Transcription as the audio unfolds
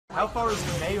How far is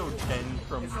the Mayo been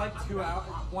from? It's like 2 hours,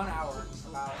 1 hour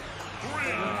about.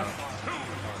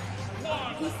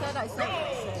 He said I said what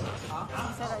I said. Huh?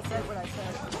 He said I said what I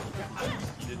said.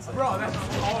 You did say Bro, that's,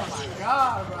 oh my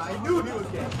god, bro. I knew he was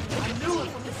gay. I knew it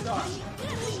from the start.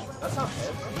 That's not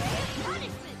bad.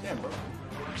 Damn, bro.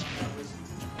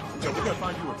 Yo, we're gonna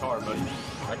find you a car, buddy.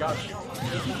 I got you.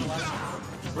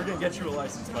 We're gonna get you a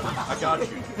license, buddy. I got you.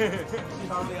 He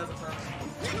hardly has a permit.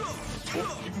 Well,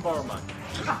 you can borrow mine.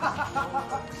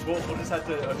 We'll just have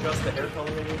to adjust the hair color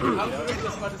a little bit. I was literally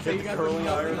just about to say you guys curling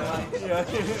iron out. out. Yeah.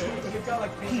 You've got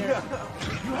like pink hair.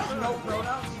 You have no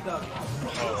pronouns? He does.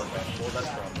 Oh, okay. Well, that's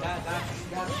wrong.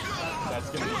 That's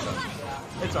gonna be tough.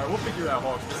 Yeah. It's alright, we'll figure it out,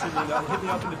 Hawk. Just hit me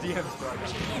up in the DMs, bro.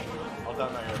 I'll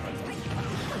dye my hair if I can.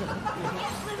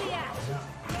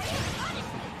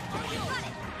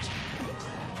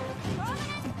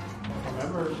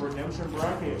 Remember, redemption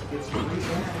bracket gets free entry.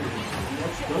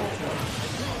 Let's go.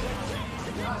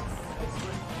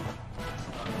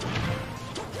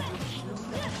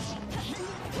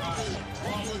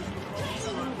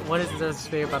 What is there to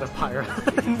say about a pyro?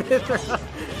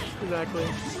 Exactly.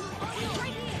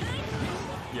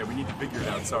 Yeah, we need to figure it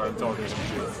out. Sorry, I'm talking to you.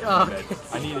 Oh, okay.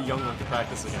 I need a young one to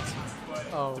practice against,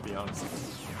 Oh. to be honest.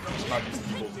 I'm not used to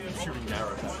people shooting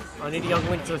arrows at me. I need a young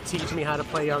link to teach me how to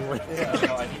play young link. Yeah,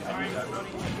 no, I need that.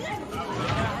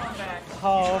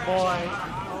 Oh boy.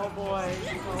 Oh boy.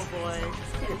 Oh boy.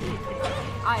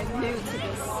 I'm new to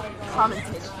this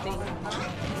commented thing.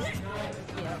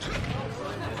 Yeah.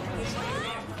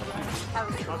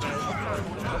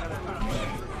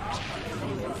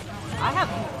 I have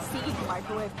seen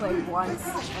Mikerowave play once,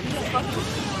 and he's fucking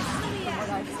from what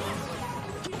I've seen.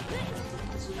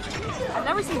 I've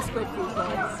never seen Squidfu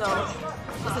play, so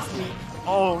this is new.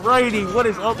 Alrighty, what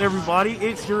is up, everybody?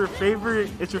 It's your favorite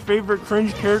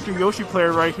cringe character Yoshi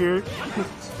player right here.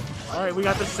 Alright, we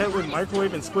got this set with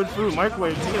Mikerowave and Squidfu.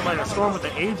 Mikerowave taking it by the storm with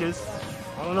the ages.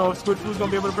 I don't know if Squidfu's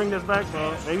gonna be able to bring this back,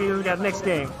 though. Maybe he'll get next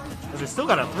game. Because he's still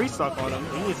got a 3 stock on him.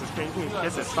 He needs to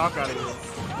get his stock out of here.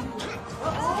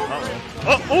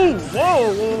 Oh,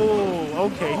 whoa.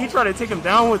 Okay, he tried to take him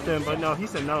down with him, but no, he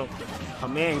said no. A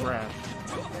man grab.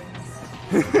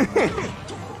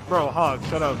 Bro, Hog,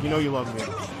 shut up. You know you love me.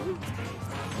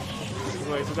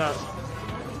 Anyways, we got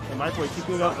the Mikerowave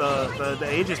keeping up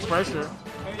the Aegis pressure.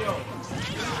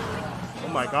 Oh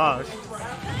my gosh.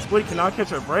 Squid cannot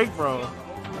catch a break, bro.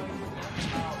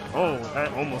 Oh,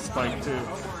 that almost spiked too.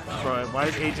 Bro, why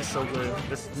is Aegis so good?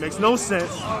 This makes no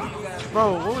sense.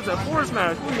 Bro, what was that forward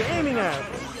smash? What are you aiming at?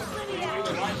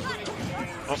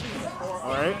 Oh,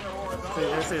 alright.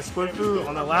 Let's say Squidfu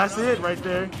on the last hit right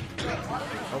there.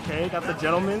 Okay, got the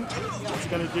gentleman. What's he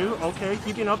gonna do? Okay,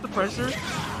 keeping up the pressure.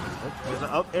 There's an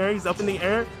up air, he's up in the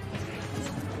air.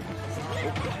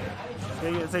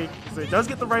 Okay, so he does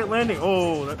get the right landing.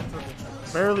 Oh, that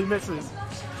barely misses.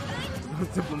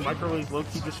 Mikerowave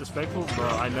low-key disrespectful, bro.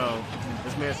 I know.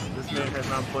 This man has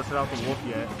not busted out the wolf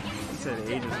yet. He said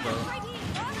ages, bro.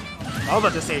 I was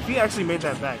about to say, if he actually made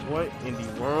that back, what in the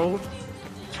world?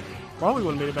 Probably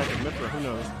would have made it back in Mithra, who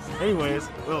knows. Anyways,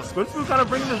 well, Squidfu kind of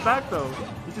bringing this back, though.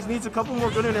 He just needs a couple more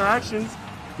good interactions.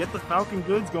 Get the Falcon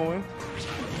goods going.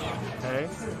 Okay.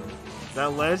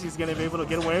 That ledge, he's going to be able to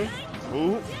get away.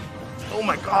 Ooh. Oh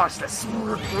my gosh, that's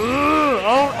super good.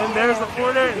 Oh, and there's the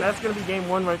forward air, and that's going to be game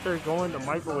 1 right there, going to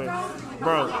Mikerowave.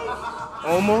 Bro,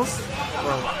 almost.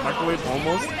 Bro, Mikerowave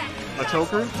almost. A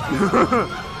choker.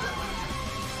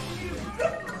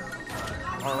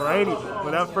 Alrighty,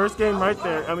 with that first game right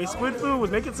there, I mean, Squidfu was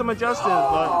making some adjustments,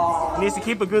 but he needs to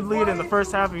keep a good lead in the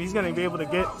first half if he's going to be able to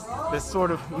get this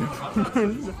sort of...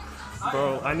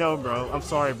 Bro, I know, bro. I'm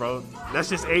sorry, bro. That's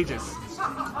just Aegis.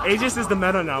 Aegis is the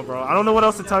meta now, bro. I don't know what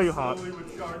else to tell you, Hawk.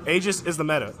 Aegis is the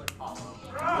meta.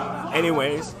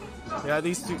 Anyways, yeah,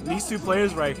 these two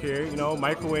players right here, you know,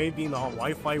 Mikerowave being the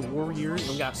Wi-Fi warrior, and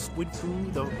we got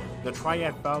Squidfu, the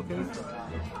Triad Falcon.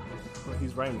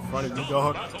 He's right in front of me,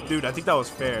 dog. Dude, I think that was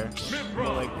fair. You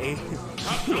know, like,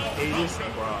 Aegis,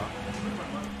 bro.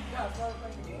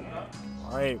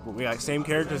 Alright, well, we got same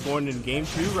characters going into game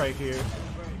 2 right here.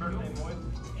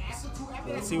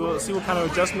 Let's see what kind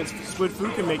of adjustments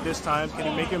Squidfu can make this time. Can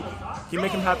he make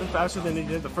him happen faster than he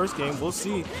did the first game? We'll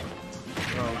see.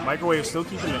 Mikerowave still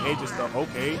keeping the Aegis though.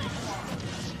 Okay.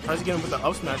 Tries to get him with the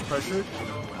up smash pressure.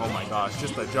 Oh my gosh,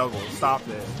 just a juggle. Stop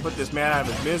it. Put this man out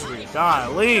of his misery.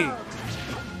 Golly.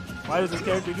 Why does this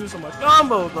character do so much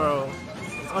combo, bro?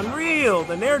 It's unreal.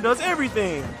 The Nair does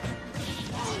everything.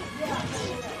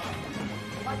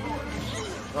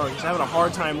 Bro, he's having a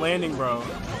hard time landing, bro.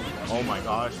 Oh my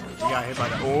gosh. He got hit by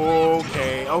that.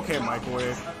 Okay. Okay,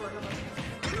 Mikerowave.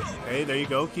 Okay, there you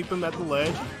go. Keep him at the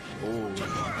ledge. Oh.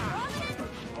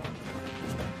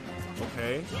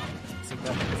 Okay. So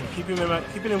keeping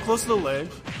him close to the ledge.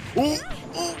 Ooh,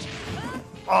 ooh.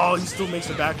 Oh, he still makes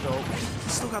it back though. He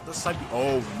still got the side.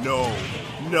 Oh no,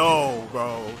 no,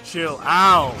 bro, chill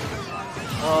out,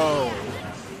 bro.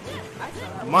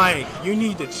 Mike, you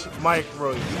need to Mike,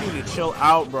 bro. You need to chill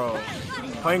out, bro.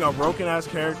 Playing a broken ass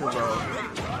character, bro.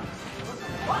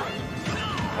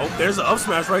 Oh, there's an up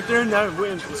smash right there, and that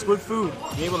wins the Squidfu.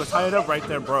 Be able to tie it up right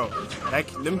there, bro.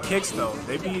 Them kicks though,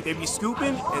 they be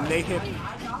scooping and they hit me.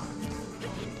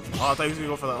 Oh, I thought he was gonna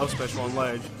go for the up smash on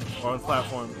ledge or on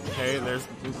platform. Okay, there's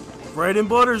bread and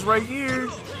butters right here.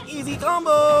 Easy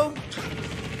combo.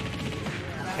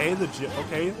 Okay,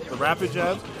 the rapid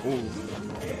jabs. Ooh.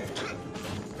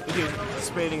 He's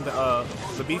anticipating the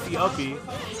beefy uppy.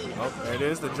 Oh, there it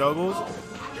is, the juggles.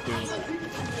 Dude.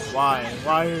 Why?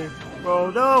 Why?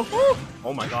 Bro, no! Woo!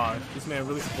 Oh my god, this man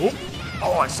really.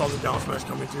 Oh, I saw the down smash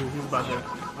coming too. He was about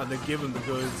to give him the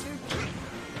goods.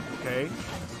 Okay.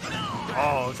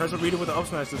 Oh, tries to read it with the up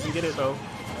smash. Doesn't get it though.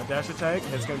 A dash attack.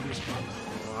 It's gonna be.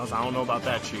 Well, I don't know about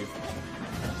that, Chief.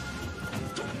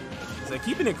 He's like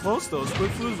keeping it close though.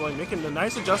 Squidfu's like making the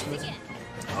nice adjustments.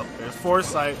 Oh, there's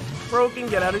Foresight. Broken.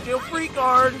 Get out of jail free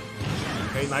card.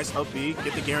 Okay, nice up B.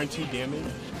 Get the guaranteed damage.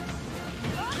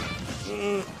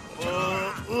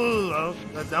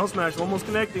 That down smash almost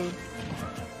connecting.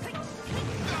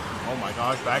 Oh my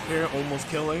gosh, back here almost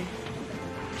killing.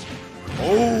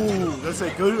 Oh, that's a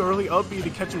good early up B to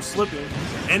catch him slipping.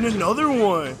 And another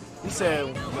one. He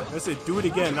said, do it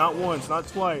again, not once, not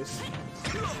twice.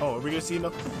 Oh, are we gonna see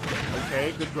enough?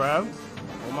 Okay, good grab.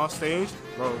 I'm off stage,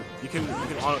 bro. You can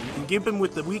gimp him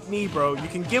with the weak knee, bro. You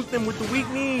can gimp him with the weak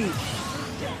knee.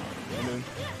 And then,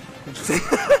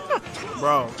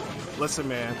 bro, listen,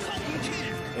 man.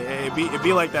 It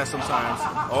be like that sometimes.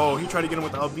 Oh, he tried to get him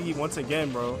with the LB once again,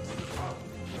 bro.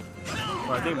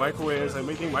 I think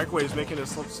Mikerowave is making a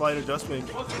slight adjustment,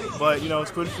 but you know,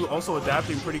 Squidfu also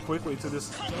adapting pretty quickly to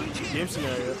this game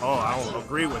scenario. Oh, I don't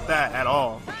agree with that at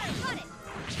all.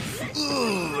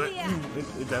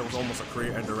 That was almost a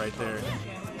career ender right there.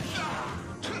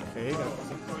 Okay,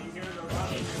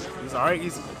 he's alright.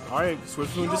 He's alright.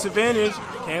 Squidfu disadvantage.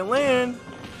 Can't land.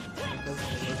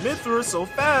 Mid through so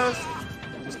fast.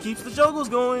 Just keeps the juggles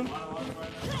going.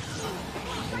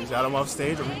 And he's got him off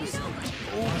stage.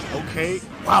 Okay.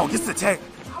 Wow, gets the tech.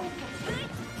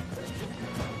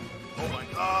 Oh my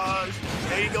gosh.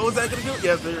 There you go. Is that gonna do it?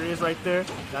 Yes, there he is right there.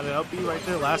 Got an up B right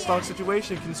there. Last stock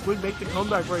situation. Can Squid make the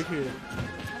comeback right here?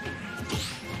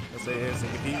 Let's say if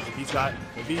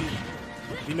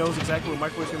he knows exactly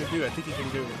what Mikerowave gonna do, I think he can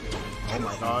do it. Oh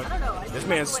my god. This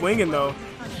man's swinging though.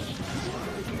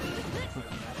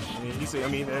 I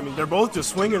mean, they're both just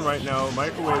swinging right now.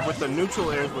 Mikerowave with the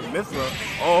neutral airs with Mithra.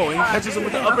 Oh, and he catches him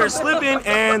with the up air slipping,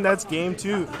 and that's game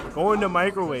 2. Going to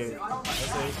Mikerowave.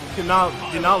 Did not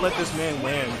let this man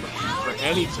land for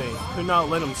anything. Could not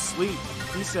let him sleep.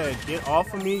 He said, "Get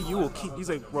off of me. You will keep." He's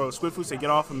like, "Bro, Squidfu said, get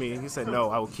off of me." And he said,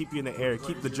 "No, I will keep you in the air.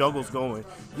 Keep the juggles going.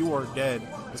 You are dead.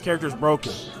 This character's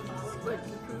broken."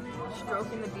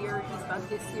 Stroking the beard. He's about to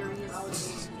get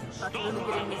serious. I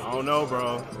don't know,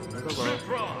 bro.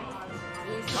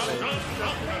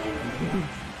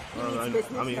 I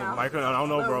mean, I don't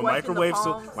know, bro.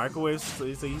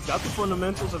 Mikerowave, he's got the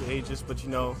fundamentals of Aegis, but you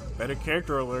know, better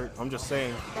character alert. I'm just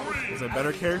saying, he's a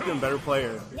better character and better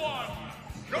player.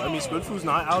 I mean, Squidfu's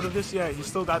not out of this yet. He's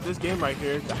still got this game right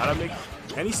here.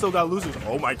 And he still got losers.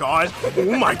 Oh my god!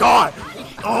 Oh my god!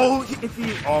 Oh,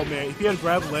 man, if he had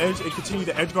grabbed ledge and continued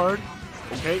to edge guard,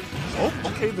 okay. Oh,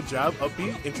 okay, the jab, up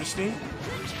B, interesting.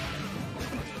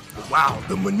 Wow,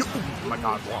 the maneuver. Oh my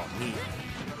god, wow, me.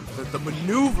 The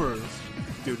maneuvers.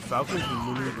 Dude, Falcon's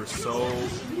maneuver so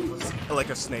like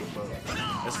a snake, bro.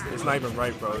 It's not even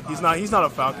right, bro. He's not a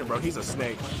Falcon, bro. He's a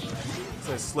snake. It's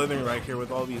like slithering right here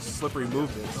with all these slippery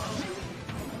movements.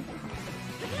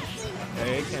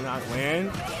 Okay, cannot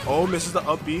land. Oh, misses the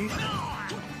up B.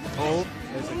 Oh,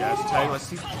 there's a dash attack. Let's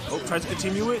see. Oh, tries to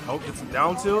continue it. Oh, gets a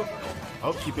down tilt.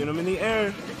 Oh, keeping him in the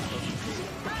air.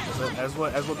 As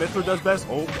what Mithra does best.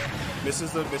 Oh,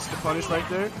 misses the punish right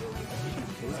there.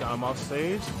 He's got him off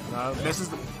stage. Misses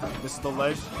the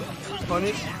ledge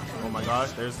punish. Oh my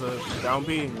gosh, there's the down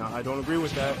B. No, I don't agree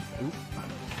with that.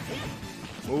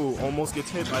 Ooh, almost gets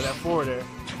hit by that forward air.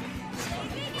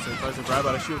 So he tries to grab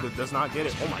out a shield that does not get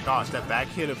it. Oh my gosh, that back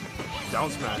hit of down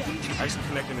smash actually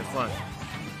connecting in front.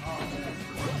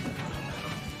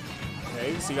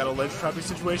 Okay, so you got a ledge trapping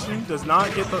situation. Does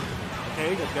not get the.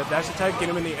 Okay, got dash attack, get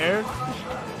him in the air.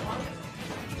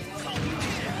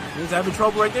 He's having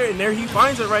trouble right there, and there he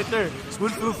finds it right there.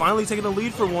 Squidfu finally taking the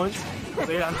lead for once.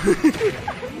 Hey,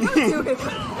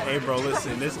 bro,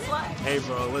 listen. Hey,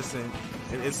 bro, listen.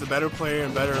 It's the better player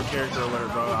and better character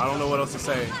alert, bro. I don't know what else to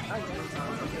say.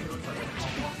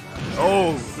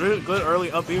 Oh, good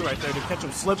early up B right there to catch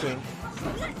him slipping.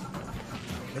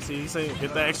 Let's see, he's saying,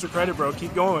 get that extra credit, bro.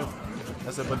 Keep going.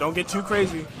 That's it, but don't get too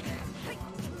crazy.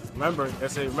 Remember,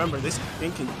 that's it. Remember, this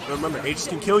thing can. Remember, H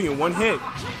can kill you in one hit.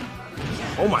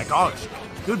 Oh my gosh,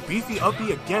 good beefy up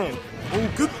B again.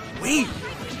 Oh, good. Wait.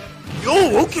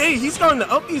 Yo, okay, he's starting to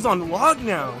up B's on the log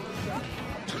now.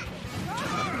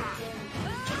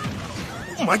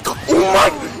 Oh my god! Oh my!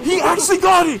 He actually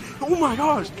got it! Oh my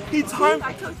gosh! He timed.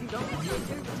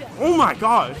 Oh my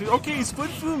gosh! Okay,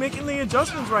 Squidfu making the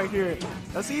adjustments right here.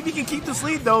 Let's see if he can keep this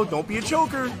lead though. Don't be a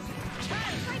choker.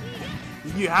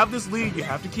 If you have this lead, you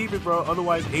have to keep it, bro.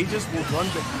 Otherwise, Aegis will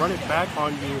run it back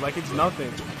on you like it's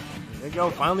nothing. There you go.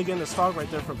 Finally getting the stock right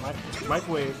there from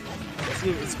Mikerowave. Let's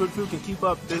see if Squidfu can keep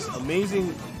up this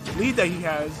amazing lead that he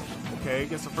has. Okay,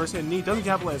 gets the first hit knee, doesn't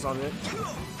capitalize on it.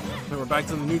 Then we're back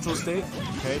to the neutral state.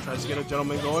 Okay, tries to get a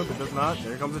gentleman going, but does not.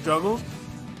 There comes the juggles.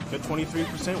 Get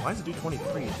 23%. Why does it do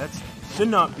 23? That should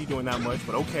not be doing that much,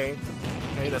 but okay.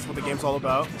 Okay, that's what the game's all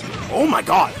about. Oh my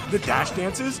god! The dash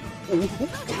dances? Oh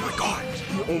my god!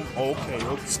 Oh,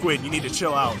 okay, Squid, you need to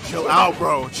chill out. Chill out,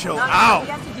 bro. Chill out.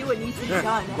 You have to do what needs to be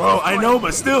done. Bro, I know,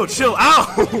 but still, chill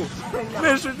out.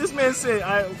 Man, this man said,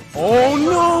 oh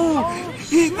no!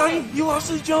 He lost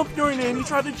his jump during it and he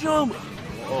tried to jump.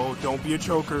 Oh, don't be a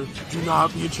choker. Do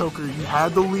not be a choker. You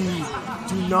had the lead.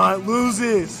 Do not lose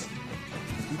this.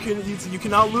 You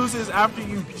cannot lose this after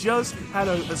you just had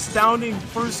an astounding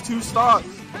first two stocks.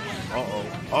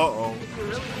 Uh-oh.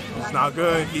 It's not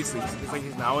good. He's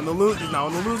now in the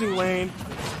losing lane.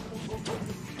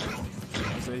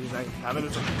 So he's like having a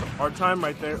hard time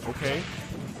right there. Okay.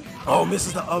 Oh,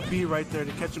 misses the up B right there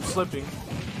to catch him slipping.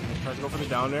 Tries to go for the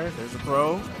down there. There's a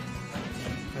throw.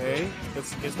 Okay.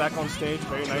 Gets back on stage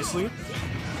very nicely.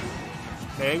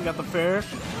 Okay, got the fair.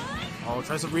 Oh,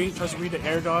 tries to read the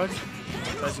air dodge.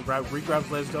 Tries to re-grab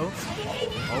Lesdo.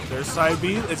 Oh, there's side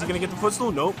B. Is he gonna get the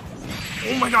footstool? Nope.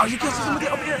 Oh my gosh, he catches him with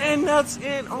the up air and that's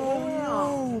it. Oh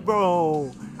no,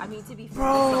 bro. I mean, to be fair,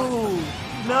 bro,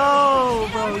 no,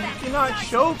 bro. You cannot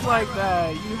choke like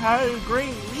that. You had a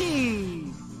great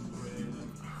lead.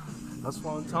 That's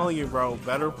what I'm telling you, bro.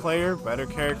 Better player, better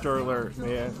character alert,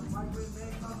 man.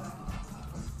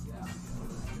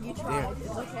 you tried. It's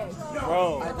okay.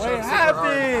 Bro, what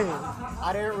happened?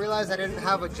 I didn't realize I didn't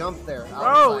have a jump there.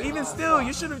 Bro, even still,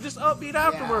 you should have just upbeat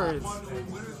afterwards.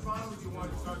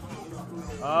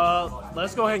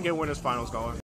 Let's go ahead and get winners finals going.